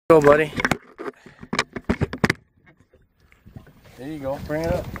Go, buddy. There you go. Bring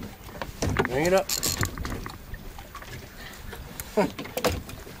it up. Bring it up.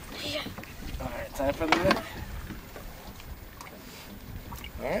 Alright, time for the net.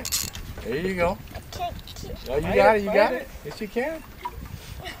 Alright, there you go. Oh, you got it, you got it. Yes, you can.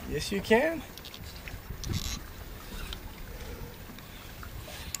 Yes, you can.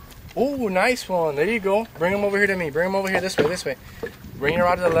 Oh, nice one. There you go. Bring him over here to me. Bring him over here this way, this way. Bring your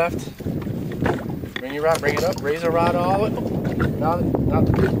rod to the left. Bring your rod, bring it up. Raise the rod all the way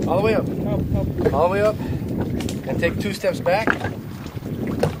up. All the way up. All the way up. And take 2 steps back.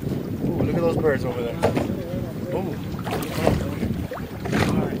 Ooh, look at those birds over there. Ooh.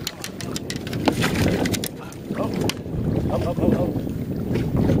 Up, up, up, up.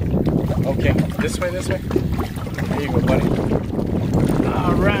 Okay, this way, this way. There you go, buddy.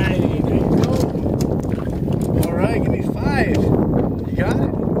 All right, there you go. All right, give me 5. You got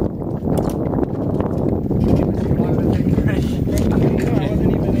it?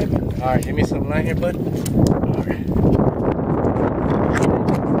 All right, give me some line here, bud. All right.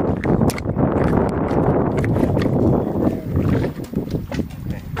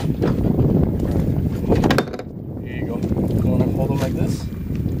 Here you go. You want to hold them like this? You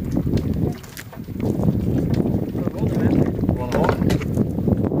want to hold them?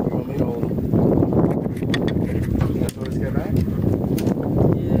 You want me to hold them? You gonna throw this guy back?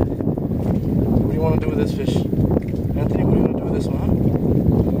 Yeah. What do you want to do with this fish? Anthony, what do you want to do with this one, huh?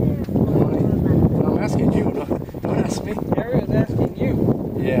 I'm asking you, don't ask me. Ariel's asking you.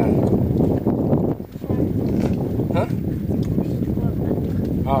 Yeah. Huh?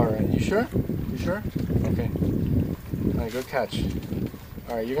 Alright, you sure? You sure? Okay. Alright, good catch.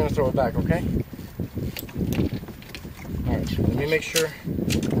 Alright, you're gonna throw it back, okay? Alright, let me make sure.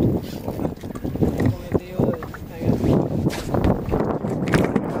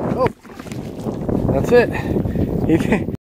 Oh! That's it.